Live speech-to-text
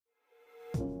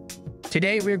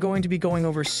Today, we are going to be going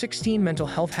over 16 mental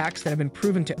health hacks that have been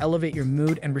proven to elevate your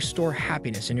mood and restore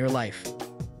happiness in your life.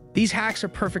 These hacks are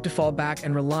perfect to fall back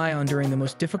and rely on during the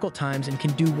most difficult times and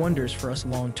can do wonders for us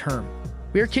long term.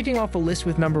 We are kicking off a list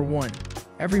with number 1.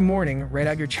 Every morning, write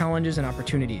out your challenges and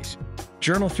opportunities.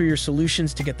 Journal through your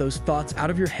solutions to get those thoughts out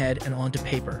of your head and onto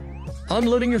paper.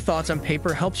 Unloading your thoughts on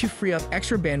paper helps you free up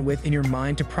extra bandwidth in your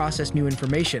mind to process new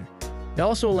information. It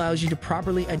also allows you to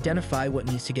properly identify what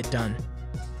needs to get done.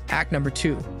 Hack number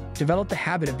 2. Develop the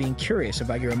habit of being curious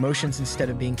about your emotions instead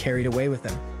of being carried away with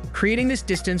them. Creating this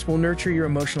distance will nurture your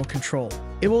emotional control.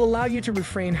 It will allow you to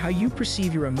reframe how you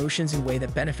perceive your emotions in a way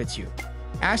that benefits you.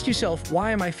 Ask yourself,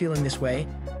 why am I feeling this way?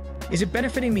 Is it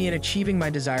benefiting me in achieving my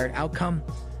desired outcome?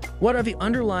 What are the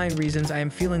underlying reasons I am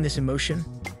feeling this emotion?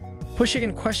 Pushing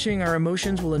and questioning our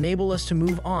emotions will enable us to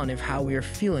move on if how we are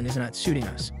feeling is not suiting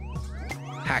us.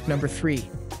 Hack number 3.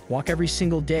 Walk every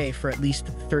single day for at least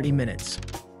 30 minutes.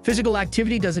 Physical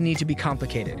activity doesn't need to be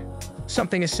complicated.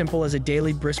 Something as simple as a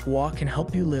daily brisk walk can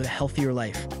help you live a healthier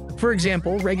life. For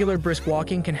example, regular brisk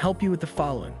walking can help you with the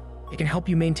following. It can help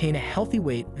you maintain a healthy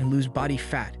weight and lose body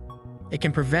fat. It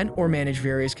can prevent or manage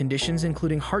various conditions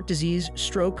including heart disease,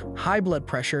 stroke, high blood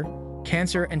pressure,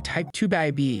 cancer, and type 2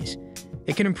 diabetes.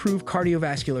 It can improve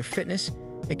cardiovascular fitness.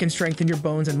 It can strengthen your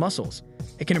bones and muscles.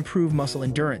 It can improve muscle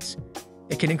endurance.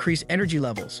 It can increase energy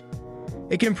levels.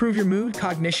 It can improve your mood,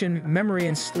 cognition, memory,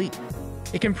 and sleep.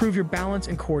 It can improve your balance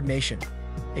and coordination.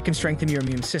 It can strengthen your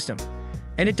immune system.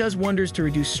 And it does wonders to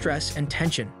reduce stress and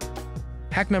tension.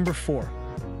 Hack number 4.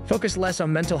 Focus less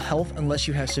on mental health unless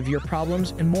you have severe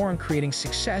problems and more on creating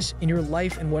success in your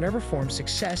life in whatever form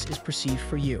success is perceived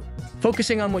for you.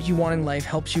 Focusing on what you want in life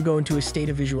helps you go into a state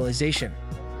of visualization.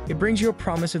 It brings you a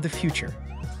promise of the future.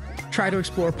 Try to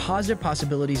explore positive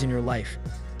possibilities in your life.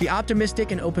 Be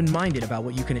optimistic and open-minded about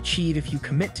what you can achieve if you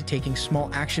commit to taking small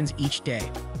actions each day.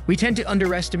 We tend to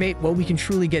underestimate what we can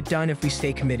truly get done if we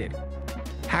stay committed.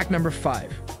 Hack number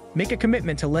 5. Make a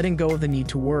commitment to letting go of the need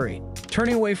to worry.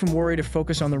 Turning away from worry to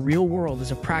focus on the real world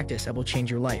is a practice that will change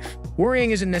your life.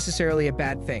 Worrying isn't necessarily a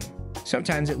bad thing.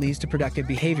 Sometimes it leads to productive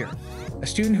behavior. A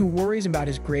student who worries about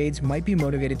his grades might be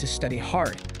motivated to study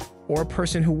hard, or a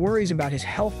person who worries about his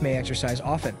health may exercise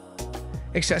often.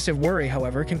 Excessive worry,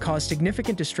 however, can cause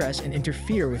significant distress and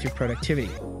interfere with your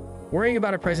productivity. Worrying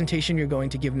about a presentation you're going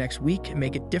to give next week can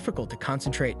make it difficult to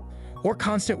concentrate, or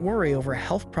constant worry over a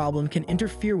health problem can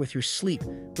interfere with your sleep,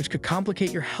 which could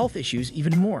complicate your health issues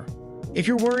even more. If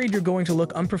you're worried you're going to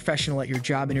look unprofessional at your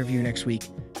job interview next week,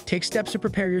 take steps to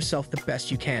prepare yourself the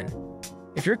best you can.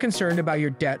 If you're concerned about your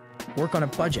debt, work on a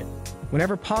budget.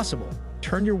 Whenever possible,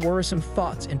 turn your worrisome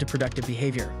thoughts into productive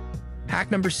behavior. Hack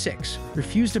number 6.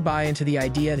 Refuse to buy into the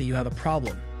idea that you have a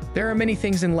problem. There are many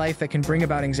things in life that can bring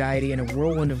about anxiety and a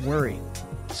whirlwind of worry.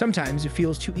 Sometimes it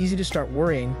feels too easy to start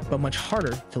worrying, but much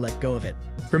harder to let go of it.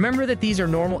 Remember that these are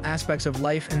normal aspects of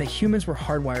life and that humans were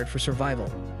hardwired for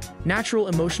survival. Natural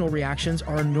emotional reactions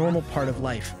are a normal part of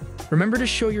life. Remember to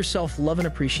show yourself love and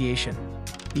appreciation.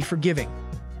 Be forgiving.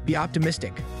 Be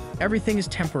optimistic. Everything is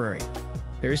temporary.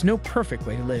 There is no perfect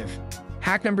way to live.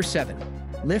 Hack number 7.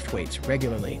 Lift weights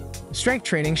regularly. Strength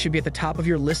training should be at the top of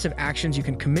your list of actions you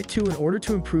can commit to in order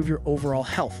to improve your overall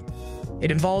health. It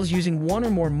involves using one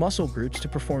or more muscle groups to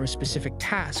perform a specific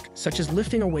task, such as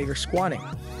lifting a weight or squatting.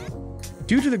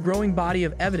 Due to the growing body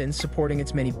of evidence supporting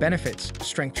its many benefits,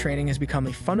 strength training has become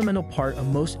a fundamental part of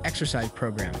most exercise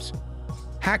programs.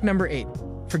 Hack number 8.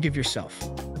 Forgive yourself.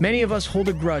 Many of us hold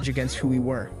a grudge against who we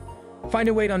were. Find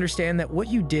a way to understand that what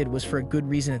you did was for a good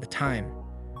reason at the time.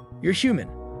 You're human.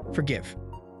 Forgive.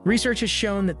 Research has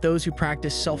shown that those who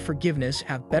practice self-forgiveness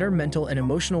have better mental and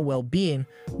emotional well-being,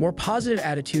 more positive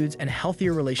attitudes, and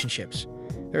healthier relationships.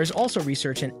 There is also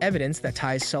research and evidence that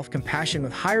ties self-compassion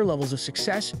with higher levels of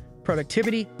success,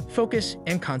 productivity, focus,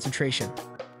 and concentration.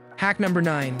 Hack number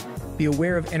 9. Be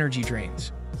aware of energy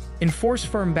drains. Enforce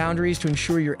firm boundaries to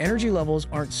ensure your energy levels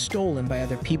aren't stolen by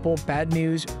other people, bad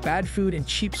news, bad food, and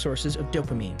cheap sources of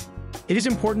dopamine. It is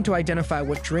important to identify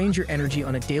what drains your energy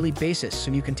on a daily basis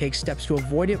so you can take steps to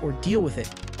avoid it or deal with it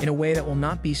in a way that will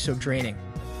not be so draining.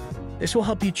 This will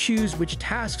help you choose which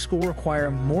tasks will require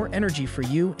more energy for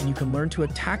you, and you can learn to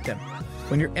attack them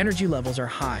when your energy levels are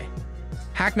high.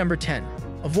 Hack number 10.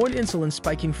 Avoid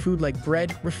insulin-spiking food like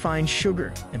bread, refined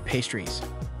sugar, and pastries.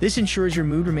 This ensures your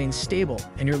mood remains stable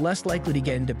and you're less likely to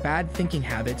get into bad thinking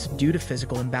habits due to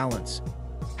physical imbalance.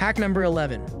 Hack number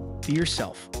 11. Be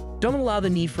yourself. Don't allow the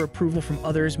need for approval from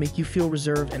others make you feel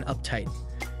reserved and uptight.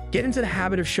 Get into the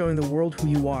habit of showing the world who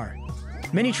you are.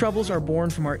 Many troubles are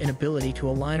born from our inability to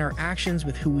align our actions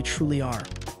with who we truly are.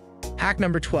 Hack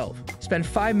number 12. Spend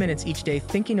 5 minutes each day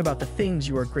thinking about the things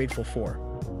you are grateful for.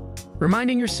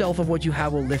 Reminding yourself of what you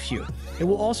have will lift you. It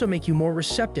will also make you more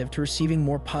receptive to receiving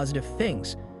more positive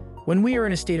things. When we are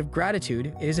in a state of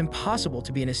gratitude, it is impossible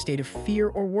to be in a state of fear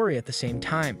or worry at the same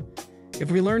time. If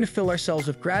we learn to fill ourselves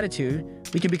with gratitude,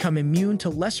 we can become immune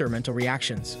to lesser mental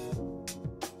reactions.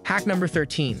 Hack number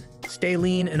 13. Stay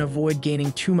lean and avoid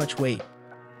gaining too much weight.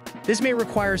 This may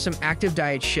require some active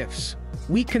diet shifts.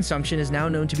 Wheat consumption is now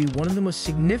known to be one of the most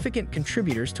significant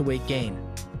contributors to weight gain.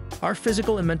 Our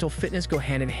physical and mental fitness go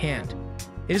hand in hand.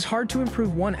 It is hard to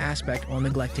improve one aspect while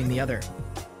neglecting the other.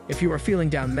 If you are feeling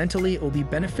down mentally, it will be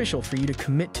beneficial for you to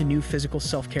commit to new physical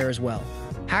self-care as well.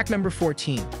 Hack number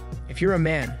 14. If you're a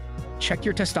man, check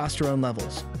your testosterone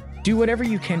levels. Do whatever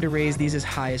you can to raise these as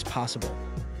high as possible.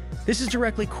 This is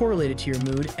directly correlated to your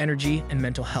mood, energy, and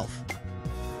mental health.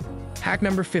 Hack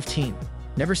number 15.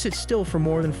 Never sit still for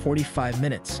more than 45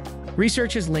 minutes.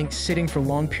 Research has linked sitting for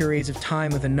long periods of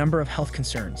time with a number of health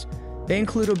concerns. They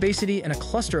include obesity and a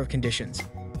cluster of conditions: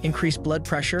 increased blood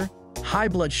pressure, high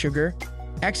blood sugar,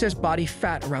 excess body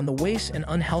fat around the waist, and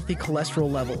unhealthy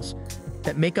cholesterol levels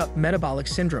that make up metabolic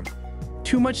syndrome.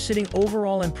 Too much sitting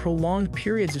overall and prolonged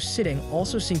periods of sitting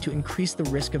also seem to increase the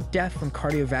risk of death from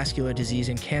cardiovascular disease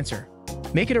and cancer.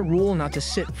 Make it a rule not to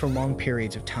sit for long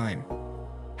periods of time.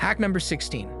 Hack number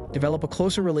 16. Develop a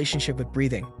closer relationship with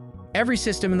breathing. Every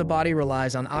system in the body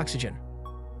relies on oxygen.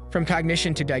 From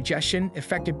cognition to digestion,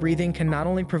 effective breathing can not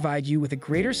only provide you with a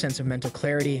greater sense of mental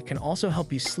clarity, it can also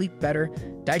help you sleep better,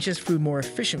 digest food more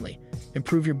efficiently,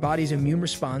 improve your body's immune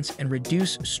response, and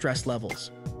reduce stress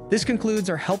levels. This concludes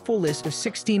our helpful list of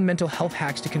 16 mental health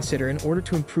hacks to consider in order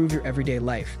to improve your everyday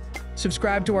life.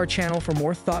 Subscribe to our channel for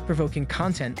more thought-provoking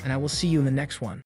content, and I will see you in the next one.